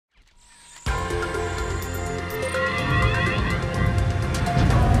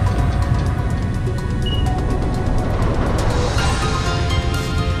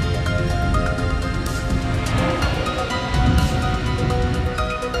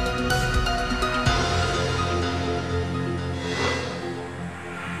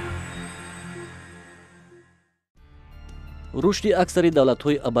рушди аксари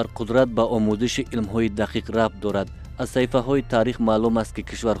давлатҳои абарқудрат ба омӯзиши илмҳои дақиқ рабт дорад. аз саҳифаҳои таърих маълум аст ки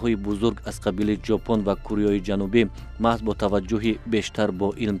кишварҳои бузург аз қабили ҷопон ва кореяи ҷанубӣ маҳз бо таваҷҷӯҳи бештар бо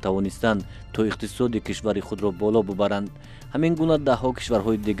илм тавонистанд то иқтисоди кишвари худро боло бубаранд. ҳамин гуна даҳҳо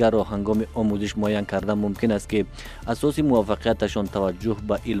кишварҳои дигарро ҳангоми омӯзиш муайян кардан мумкин аст ки асоси муваффақияташон таваҷҷӯҳ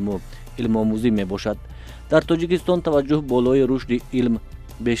ба илму илмомӯзӣ мебошад. дар тоҷикистон таваҷҷӯҳ болои рушди илм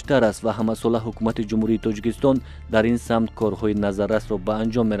бештар аст ва ҳамасола ҳукумати ҷумҳурии тоҷикистон дар ин самт корҳои назаррасро ба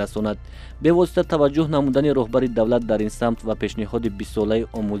анҷом мерасонад. бевосита таваҷҷӯҳ намудани роҳбари давлат дар ин самт ва пешниҳоди 20 солаи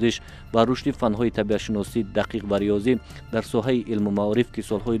омӯзиш ва рушди фанҳои табиатшиносӣ дақиқ ва риёзӣ дар соҳаи илму маориф ки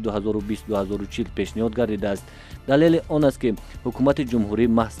солҳои 2020-2040 пешниҳод гардидааст далели он аст ки ҳукумати ҷумҳурӣ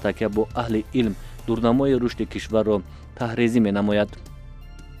маҳз такя бо аҳли илм дурнамои рушди кишварро таҳризӣ менамояд.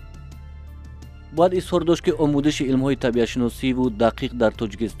 бояд изҳор дошт ки омӯзиши илмҳои табиатшиносиву дақиқ дар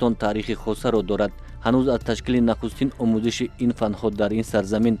тоҷикистон таърихи хосаро дорад. ҳанӯз аз ташкили нахустин омӯзиши ин фанҳо дар ин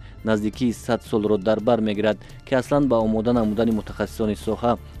сарзамин наздикии 100 солро дар бар мегирад ки аслан ба омода намудани мутахассисони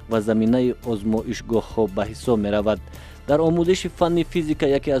соҳа ва заминаи озмоишгоҳҳо ба ҳисоб меравад. дар омӯзиши фанни физика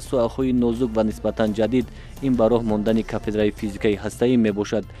яке аз соҳаҳои нозук ва нисбатан ҷадид ин ба роҳ мондани кафедраи физикаи ҳастаӣ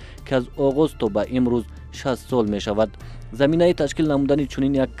мебошад ки аз оғоз то ба имрӯз 60 сол мешавад. заминаи ташкил намудани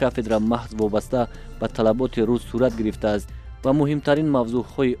чунин як кафедра маҳз вобаста ба талаботи рӯз сурат гирифтааст ва муҳимтарин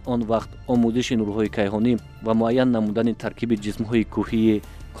мавзӯъҳои он вақт омӯзиши нурҳои кайҳонӣ ва муайян намудани таркиби ҷисмҳои кӯҳии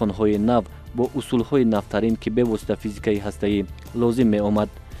конҳои нав бо усулҳои навтарин ки бевосита физикаи ҳастаӣ лозим меомад.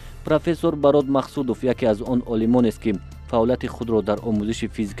 профессор барод мақсудов яке аз он олимонест ки фаъолияти худро дар омӯзиши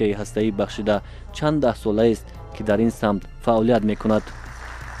физикаи ҳастаӣ бахшида чанд даҳсолаест ки дар ин самт фаъолият мекунад.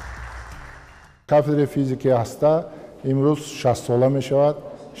 кафедраи физикаи ҳаста имрӯз 60 сола мешавад.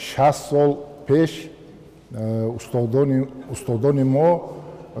 60 сол пеш устодони мо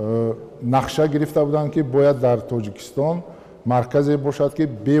нақша гирифта буданд ки бояд дар тоҷикистон марказе бошад ки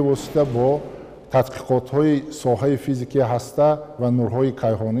бевосита бо тадқиқотҳои соҳаи физикаи ҳаста ва нурҳои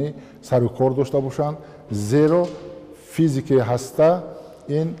кайҳонӣ сару кор дошта бошанд. зеро физикаи ҳаста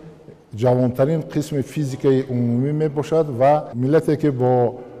ин ҷавонтарин қисми физикаи умумӣ мебошад ва миллате ки бо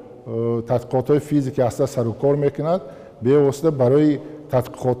тадқиқотҳои физикаи ҳаста сару кор мекунад бевосита барои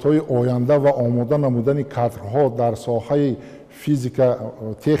тадқиқотҳои оянда ва омода намудани кадрҳо дар соҳаи физика,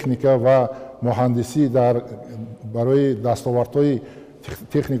 техника ва муҳандисӣ барои дастовардҳои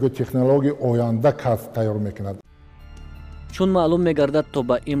технику технологияи оянда кадр тайёр мекунад. чун маълум мегардад то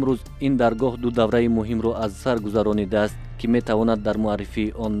ба имрӯз ин даргоҳ ду давраи муҳимро аз сар гузаронидааст ки метавонад дар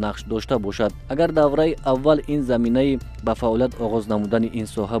муаррифии он нақш дошта бошад. агар давраи аввал ин заминаи ба фаъолият оғоз намудани ин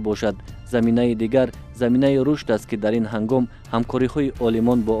соҳа бошад, заминаи дигар заминаи рушд аст ки дар ин ҳангом ҳамкориҳои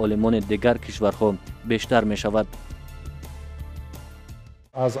олимон бо олимони дигар кишварҳо бештар мешавад.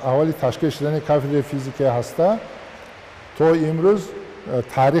 аз аввали ташкил шудани кафедраи физикаи ҳаста то имрӯз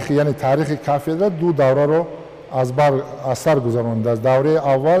таърихи кафедра ду давраро аз сар гузаронидааст. давраи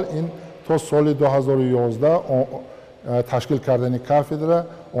аввал ин то соли 2011 ташкил кардани кафедра,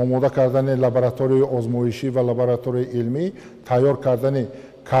 омода кардани лабораторияи озмоишӣ ва лабораторияи илмӣ, тайёр кардани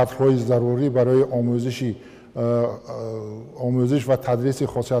кадрҳои зарурӣ барои омӯзиш ва тадриси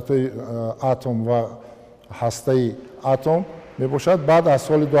хосиятҳои атом ва ҳастаи атом мебошад. баъд аз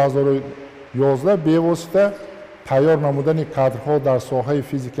соли 2011 бевосита тайёр намудани кадрҳо дар соҳаи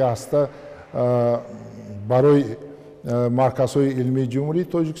физикаи ҳаста барои марказҳои илмии ҷумҳурии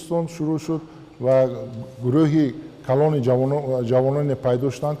тоҷикистон шурӯъ шуд ва гурӯҳи калони ҷавононе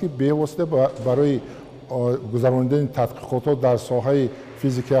пайдо шуданд ки бевосита барои гузарондани тадқиқотҳо дар соҳаи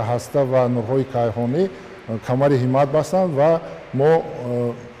физикаи ҳаста ва нурҳои кайҳонӣ камари ҳиммат бастанд ва мо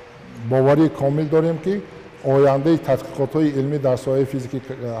боварии комил дорем ки ояндаи тадқиқотҳои илмӣ дар соҳаи физикаи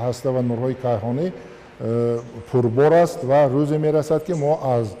ҳаста ва нурҳои кайҳонӣ пурбор аст ва рӯзе мерасад ки мо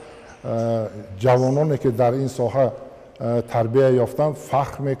аз ҷавононе ки дар ин соҳа тарбия ёфтанд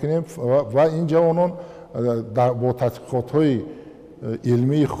фахр мекунем ва ин ҷавонон бо тадқиқотҳои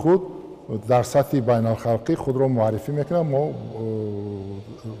илмии худ дар сатҳи байналхалқӣ худро муаррифӣ мекунанд. мо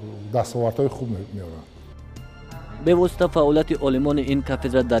дастовардҳои хуб меоранд. бевосита фаъолияти олимони ин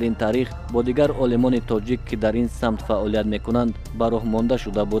кафедра дар ин таърих бо дигар олимони тоҷик ки дар ин самт фаъолият мекунанд ба роҳ монда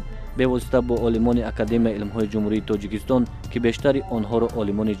шуда буд. бевосита бо олимони академияи илмҳои ҷумҳурии тоҷикистон ки бештари онҳоро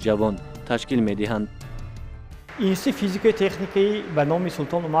олимони ҷавон ташкил медиҳанд. институти физикаи техникаи ба номи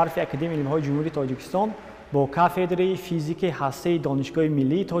Султон Умарови академияи илмҳои ҷумҳурии тоҷикистон бо кафедраи физикаи ҳастаи Донишгоҳи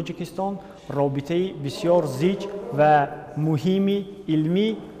миллии Тоҷикистон робитаи бисёр зич ва муҳими илмӣ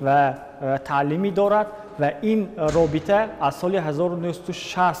ва таълимӣ дорад و این رابطه از سال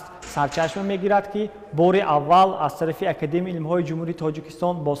 1960 سرچشمه میگیرد که بار اول از طرف اکادمی علم‌های جمهوری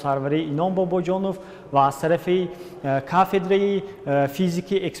تاجیکستان با سروری اینام باباجانوف و از طرف کافدرای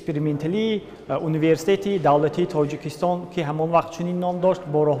فیزیک اکسپریمنتالی یونیورسیته دولتی تاجیکستان که همان وقت چنین نام داشت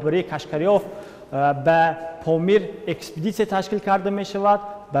با راهبری کشکریاف به پامیر اکسپدیسیه تشکیل کرده می شود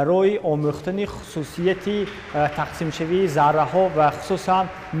برای آموختن خصوصیت تقسیم شوی ذره ها و خصوصا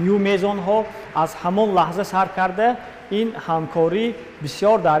میو میزان ها. از همان لحظه سر کرده این همکاری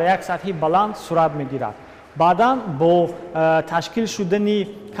بسیار در یک سطح بلند صورت می گیرد. بعدا با تشکیل شدن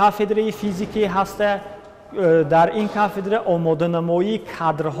کافدرای فیزیکی هسته در این کافدره آماده نمایی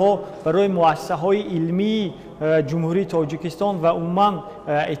کادرها برای مؤسسه های علمی جمهوری تاجیکستان و عموما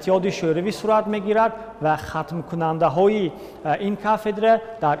اتحاد شوروی صورت میگیرد و ختم کننده های این کافدره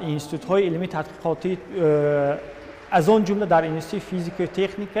در انستیتوت های علمی تحقیقاتی از آن جمله در انستیتوت فیزیک و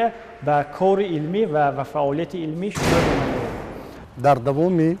تکنیک به کار علمی و فعالیت علمی شروع می‌نماید. در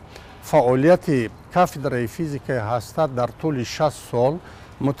دوام فعالیت کافدرای فیزیک ҳаста در طول 60 سال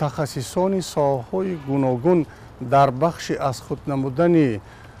متخصصان ساحه‌های گوناگون در بخش از خود نمودن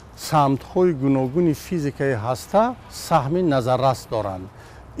سمت‌های گوناگون فیزیک ҳаста سهم نظررس دارند.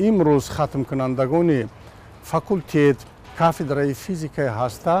 امروز ختم کنندگان فاکولتت کافدرای فیزیک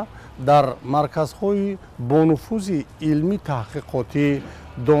ҳаста در مرکزهای با نفوذ علمی تحقیقاتی،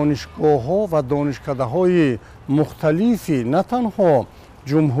 دانشگاه‌ها و دانشکده‌های مختلفی نه تنها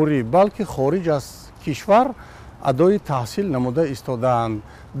جمهوری بلکه خارج از کشور ادای تحصیل نموده ایستادند.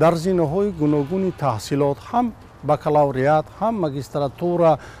 در زمینه‌های گوناگون تحصیلات هم بکالوریات، هم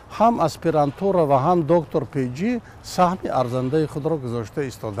ماجستراتورا، هم اسپیرانتورا و هم دکتر پیجی سهم ارزنده خود را گذاشته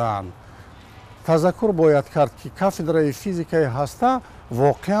ایستادند. تذکر باید کرد که کافدرای فیزیک ҳаста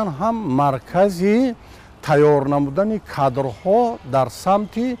واقعا هم مرکزی تیار نمودن کادرها در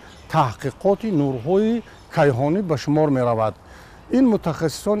سمت تحقیقات نورهای کیهانی به شمار می‌رود. این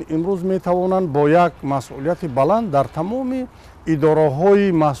متخصصان امروز می توانند با یک مسئولیت بلند در تمام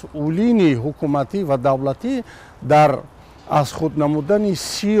اداره‌های مسئولین حکومتی و دولتی در از خود نمودن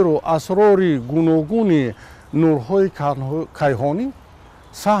سیر و اسرار گوناگون نورهای کیهانی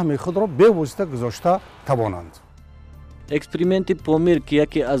سهم خود را به واسطه گذاشته توانند. эксперименти помир ки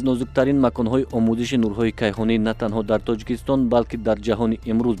яке аз нозуктарин маконҳои омӯзиши нурҳои кайҳонӣ на танҳо дар тоҷикистон балки дар ҷаҳони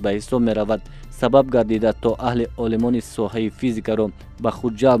имрӯз ба ҳисоб меравад, сабаб гардида то аҳли олимони соҳаи физикаро ба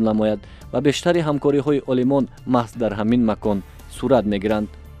худ ҷалб намояд ва бештари ҳамкориҳои олимон маҳз дар ҳамин макон сурат мегиранд.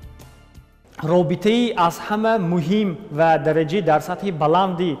 رابطه‌ای از همه مهم و درجه در سطح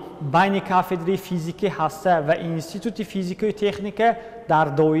بلندی بین کافدرای فیزیک ҳаста و انستیتوت فیزیک و تکنیک در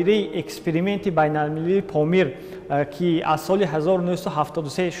دایره اکسپریمنت بین‌المللی پامیر که از سال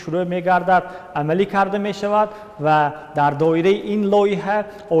 1973 شروع می‌گردد عملی کرده می‌شود و در دایره این لایحه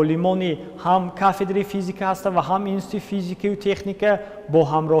عالمان هم کافدرای فیزیک ҳаста و هم انستیتوت فیزیک و تکنیک با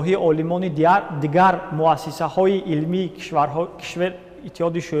همراهی عالمان دیگر مؤسسه‌های علمی کشور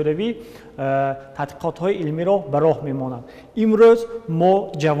اتحاد شوروی تحقیقات های علمی را به راه میمانند. امروز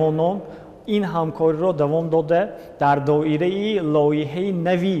ما جوانان این همکاری را دوام داده در دایره لایحه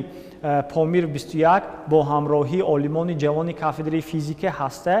نوی پامیر 21 با همراهی عالمان جوان کافدرای فیزیک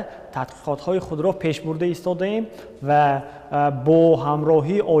ҳаста تحقیقات های خود را پیش برده ایستاده ایم و با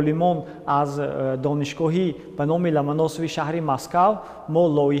همراهی عالمان از دانشگاهی به نام لومونوسوی شهر مسکو ما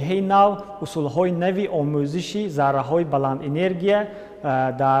لایحه نو اصول های نوی آموزشی ذره های بلند انرژی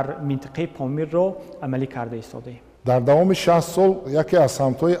در منطقه پامیر را عملی کرده ایستاده ایم. در دوام 60 سال یکی از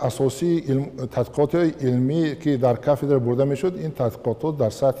سمت‌های اساسی تحقیقات علمی که در کافدرا برده میشد این تحقیقات در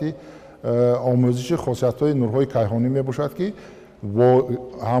سطح آموزش خاصیت‌های نورهای کیهانی میباشد که با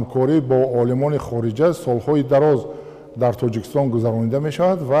همکاری با عالمان خارجی سالهای دراز در تاجیکستان گذرانیده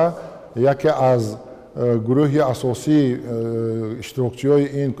میشود و یکی از گروه اساسی اشتراکچی‌های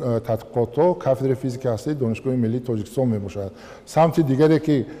این تحقیقات کافدرای فیزیک ҳастаи دانشگاه ملی تاجیکستان میباشد. سمت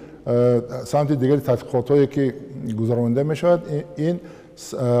دیگری تحقیقاتی که گذرانیده میشود این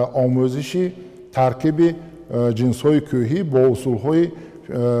آموزشی ترکیب جنس‌های کوهی با اصول‌های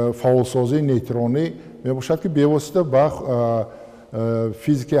فعالسازی نیوترونی میباشد که بواسطه به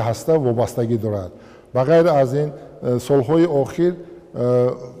فیزیک ҳаста وابستگی دارد. و غیر از این سالهای اخیر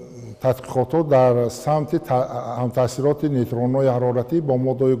تحقیقات در سمت همتاثیرات نیوترون‌های حرارتی با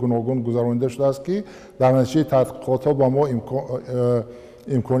ماده‌های گوناگون گذرانیده شده است که در نتیجه تحقیقات با ما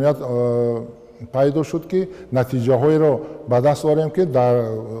امکانیت پیدا شد که نتیجه های را به دست آوریم که در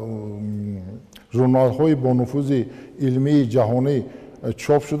ژورنال های با نفوذ علمی جهانی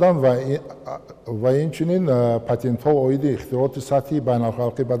چاپ شدن و اینچنین پتنت ها عاید اختراعات سطحی بین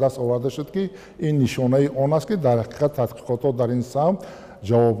الخلقی به دست آورده شد که این نشانه آن است که در حقیقت تحقیقات در این سمت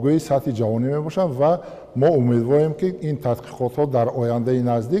ҷавобгӯи сатҳи ҷаҳонӣ мебошанд ва мо умедворем ки ин тадқиқотҳо дар ояндаи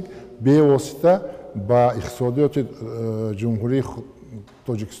наздик бевосита ба иқтисодиёти ҷумҳурии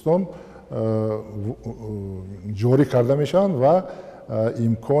Тоҷикистон ҷорӣ карда мешаванд ва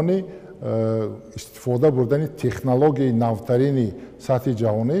имкони истифода бурдани технологияи навтарини сатҳи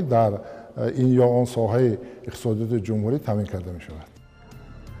ҷаҳонӣ дар ин ё он соҳаи иқтисодиёти ҷумҳурӣ таъмин карда мешавад.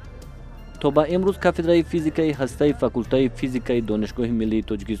 то ба имрӯз кафедраи физикаи ҳастаи факултаи физикаи донишгоҳи миллии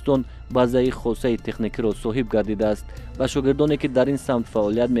Тоҷикистон базаи хосаи техникиро соҳиб гардидааст ва шогирдоне ки дар ин самт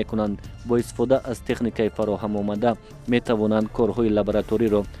фаъолият мекунанд бо истифода аз техникаи фароҳамомада метавонанд корҳои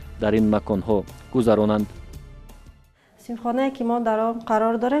лабораториро дар ин маконҳо гузаронанд. симхонае ки мо дар он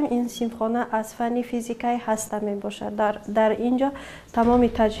қарор дорем, ин симхона аз фанни физикаи ҳаста мебошад. дар инҷо тамоми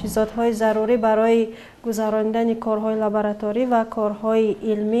таҷҳизотҳои зарурӣ барои гузарондани корҳои лабораторӣ ва корҳои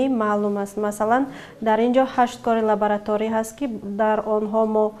илмӣ маълум аст. масалан, дар инҷо 8 кори лабораторӣ ҳаст ки дар онҳо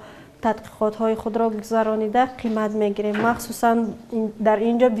мо тадқиқотҳои худро гузаронида қимат мегирем. махсусан дар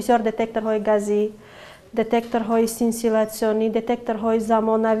инҷо бисёр детекторҳои газӣ, детекторҳои синсилатсионӣ, детекторҳои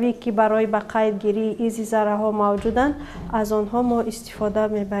замонавӣ ки барои ба қайдгирии изи зарраҳо мавҷуданд, аз онҳо мо истифода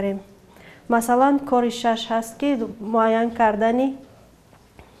мебарем. масалан, кори 6 ҳаст ки муайян кардани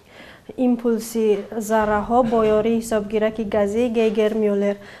импулси зарраҳо бо ёрии ҳисобгираки газии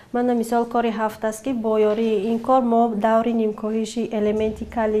Гейгер-Мюллер. мана мисол кори 7 аст ки бо ёрии ин кор мо даври нимкоҳиши элементи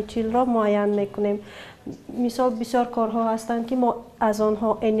каличилро муайян мекунем. мисол бисёр корҳо ҳастанд ки мо аз онҳо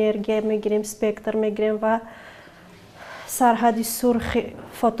энергия мегирем, спектр мегирем ва сарҳади сурхи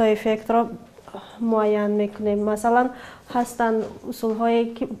фотоэффектро муайян мекунем. масалан, ҳастанд усулҳое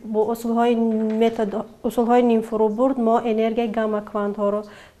ки бо усулҳои нимфурубурд мо энергияи гамма-квантҳоро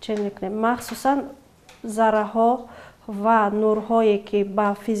чен мекунем. махсусан зарраҳо ва нурҳое ки ба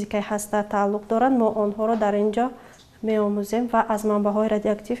физикаи ҳаста тааллуқ доранд, мо онҳоро дар инҷо меомӯзем ва аз манбаъҳои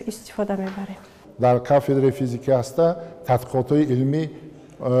радиоактив истифода мебарем. дар кафедраи физикаи ҳаста тадқиқотҳои илмӣ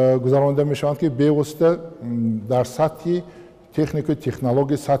гузаронида мешаванд ки бевосита дар сатҳи техникаи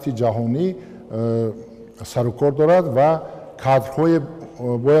технологияи сатҳи ҷаҳонӣ сарукор дорад ва кадрҳое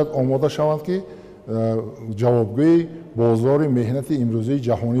бояд омода шаванд ки ҷавобгӯи бозори меҳнати имрӯзии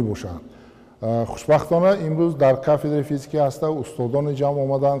ҷаҳонӣ бошанд. хушбахтона имрӯз дар кафедраи физикаи ҳаста устодоне ҷамъ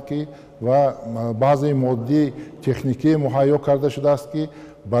омаданд ки ва баъзеи моддии техникӣ муҳайё карда шудааст ки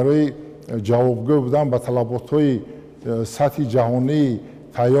барои ҷавобгӯ будан ба талаботҳои сатҳи ҷаҳонии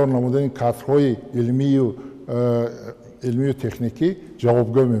тайёр намудани кадрҳои илмию техникӣ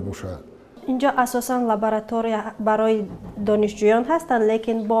ҷавобгӯ мебошад. инҷо асосан лаборатория барои донишҷӯён ҳастанд,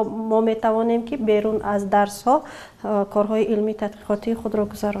 лекин мо метавонем ки берун аз дарсҳо корҳои илмӣ тадқиқотии худро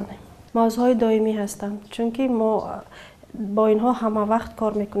гузаронем. мавзӯъҳои доимӣ ҳастанд, чунки мо бо инҳо ҳама вақт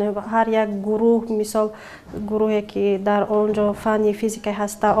кор мекунем. ҳар як гурӯҳ, мисол гурӯҳе ки дар онҷо фанни физикаи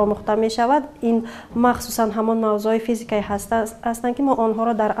ҳаста омӯхта мешавад, ин махсусан ҳамон мавзӯи физикаи ҳаста ҳастанд ки мо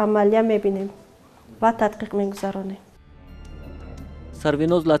онҳоро дар амалия мебинем ва тадқиқ мегузаронем.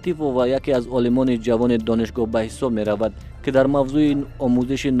 сарвиноз латифова яке аз олимони ҷавони донишгоҳ ба ҳисоб меравад ки дар мавзӯи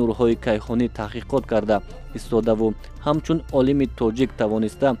омӯзиши нурҳои кайхонӣ таҳқиқот карда истодаву ҳамчун олими тоҷик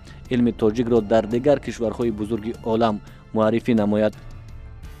тавониста илми тоҷикро дар дигар кишварҳои бузурги олам муаррифӣ намояд.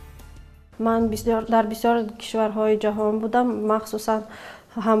 ман дар бисёр кишварҳои ҷаҳон будам, махсусан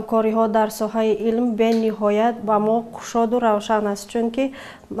ҳамкориҳо дар соҳаи илм бениҳоят ба мо кушоду равшан аст, чунки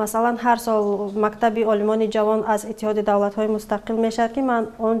масалан ҳар сол мактаби олимони ҷавон аз иттиҳоди давлатҳои мустақил мешавад ки ман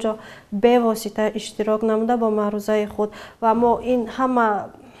онҷо бевосита иштирок намуда бо маърузаи худ ва мо ин ҳама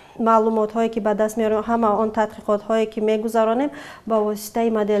маълумотҳое ки ба даст меорем, ҳама он тадқиқотҳое ки мегузаронем ба воситаи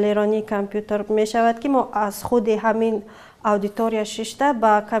моделиронии компютер мешавад ки мо аз худи ҳамин аудитория шишта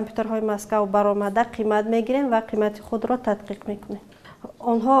ба компютерҳои Москав баромада қимат мегирем ва қимати худро тадқиқ мекунем.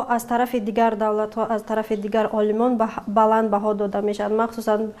 онҳо аз тарафи дигар давлатҳо, аз тарафи дигар олимон баланд баҳо дода мешаванд.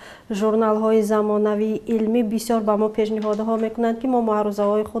 махсусан журналҳои замонавии илмӣ бисёр ба мо пешниҳодҳо мекунанд ки мо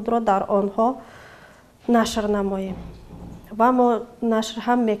маърузаҳои худро дар онҳо нашр намоем ва мо нашр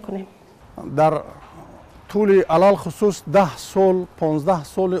ҳам мекунем. дар тӯли алал хусус 10 сол 15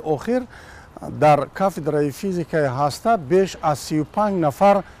 соли охир дар кафедраи физикаи ҳаста беш аз 35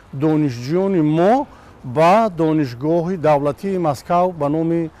 нафар донишҷӯёни мо ба донишгоҳи давлатии Москав ба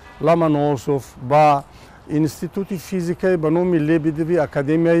номи Ломоносов, ба институти физикаи ба номи Лебедеви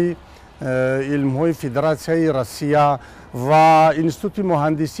академияи илмҳои Федератсияи Россия ва институти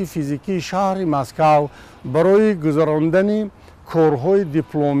муҳандисии физикии шаҳри Москав барои гузарондани корҳои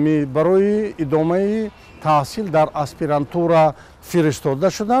дипломӣ, барои идомаи таҳсил дар аспирантура фиристода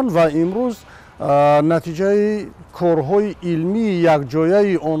шуданд ва имрӯз натиҷаи корҳои илмии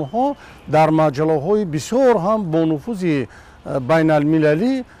якҷояи онҳо дар маҷаллаҳои бисёр ҳам бонуфузи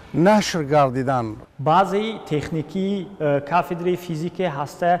байналмилалӣ нашр гардиданд. баъзи техникии кафедраи физикаи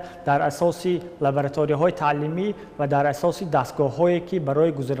ҳаста дар асоси лабораторияҳои таълимӣ ва дар асоси дастгоҳҳое ки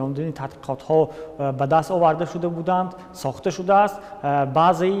барои гузарондани тадқиқотҳо ба даст оварда шуда буданд сохта шудааст.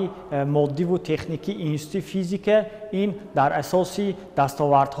 баъзаи моддиву техникии институти физика ин дар асоси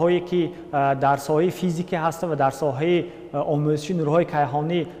дастовардҳое ки дар соҳаи физика ҳаста ва дар соҳаи омӯзиши нурҳои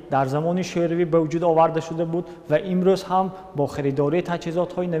кайҳонӣ дар замони шӯравӣ ба вуҷуд оварда шуда буд ва имрӯз ҳам бо харидории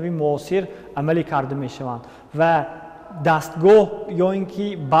таҷҳизотҳои нави муосир амалӣ карда мешаванд. ва дастгоҳ ё ин ки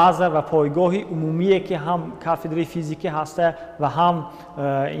база ва пойгоҳи умумие ки ҳам кафедраи физика ҳаста ва ҳам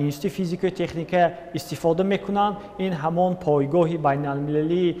институти физикаи техника истифода мекунанд, ин ҳамон пойгоҳи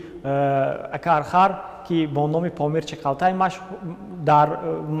байналмилалии акархар ки бо номи помир чиқалтай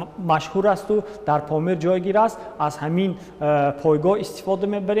машҳур асту дар помир ҷойгир аст. аз ҳамин пойгоҳ истифода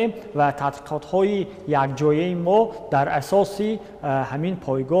мебарем ва тадқиқотҳои якҷояи мо дар асоси ҳамин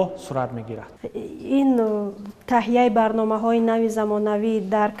пойгоҳ сурат мегирад. ин таҳияи барномаҳои нави замонавӣ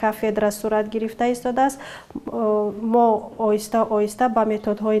дар кафедра сурат гирифта истодааст. мо оҳиста оҳиста ба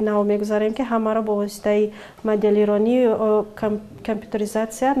методҳои нав мегузарем ки ҳамаро бо воситаи моделиронӣ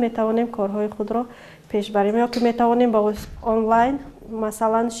компютеризатсия метавонем корҳои худро пеш барем ё ки метавонем ба онлайн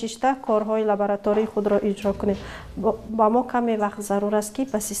масалан шишта корҳои лаборатории худро иҷро кунем. ба мо каме вақт зарур аст ки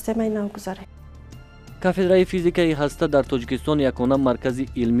ба системаи нав гузарем. кафедраи физикаи ҳаста дар Тоҷикистон ягона маркази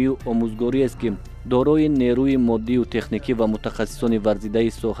илмию омӯзгорӣ аст ки дорои нерӯи моддию техникӣ ва мутахассисони варзидаи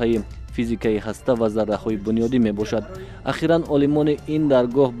соҳаи физикаи ҳаста ва зарраҳои бунёдӣ мебошад. ахиран олимони ин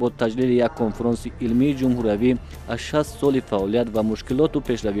даргоҳ бо таҷлили як конфронси илмии ҷумҳуравӣ аз 60 соли фаъолият ва мушкилоту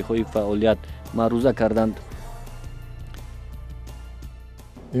пешравиҳои фаъолият маъруза карданд.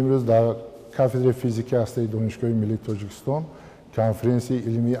 имрӯз дар кафедраи физикаи ҳастаи донишгоҳи миллии Тоҷикистон конференсияи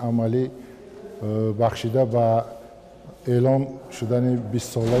илмии амалӣ бахшида ба эълон шудани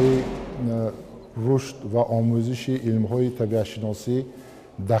 20-солаи рушд ва омӯзиши илмҳои табиатшиносӣ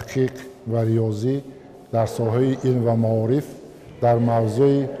дақиқ ва риёзӣ дар соҳаи илм ва маориф дар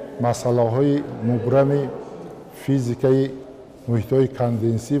мавзӯи масъалаҳои мубрами физикаи муҳитҳои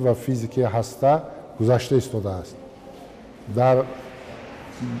конденсӣ ва физикаи ҳаста гузашта истодааст.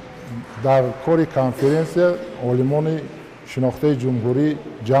 дар кори конференсия олимони шинохтаи ҷумҳурӣ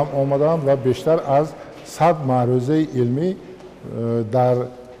ҷамъ омаданд ва бештар аз 100 маърузаи илмӣ дар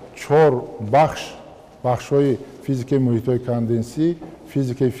 4 бахшҳои физикаи муҳитҳои конденсӣ,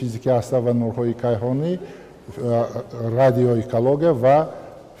 физикаи физикаи ҳаста ва нурҳои кайҳонӣ, радиоэкология ва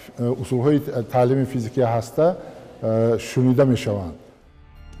усулҳои таълими физикаи ҳаста шунида мешаванд.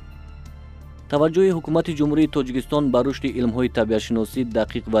 таваҷҷӯҳи ҳукумати ҷумҳурии Тоҷикистон ба рушди илмҳои табиатшиносӣ,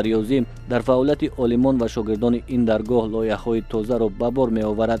 дақиқ ва риёзӣ дар фаъолияти олимон ва шогирдони ин даргоҳ лоиҳаҳои тозаро ба бор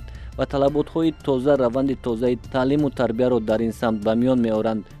меоварад ва талаботҳои тоза, раванди тозаи таълиму тарбияро дар ин самт ба миён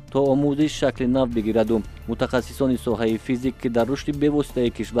меоранд, то омӯзиш шакли нав бигираду мутахассисони соҳаи физик ки дар рушди бевоситаи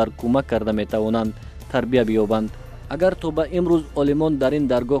кишвар кӯмак карда метавонанд, тарбия биёбанд. агар то ба имрӯз олимон дар ин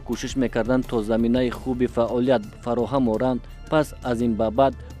даргоҳ кӯшиш мекарданд то заминаи хуби фаъолият фароҳам оранд, пас аз ин ба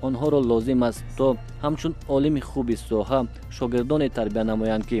баъд онҳоро лозим аст то ҳамчун олими хуби соҳа шогирдоне тарбия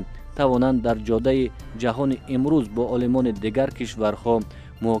намоянд ки тавонанд дар ҷодаи ҷаҳони имрӯз бо олимони дигар кишварҳо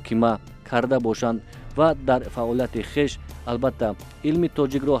муҳокима карда бошанд ва дар фаъолияти хеш албатта илми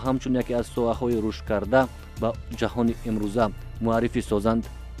тоҷикро ҳамчун яке аз соҳаҳои рушдкарда ба ҷаҳони имрӯза муаррифӣ созанд.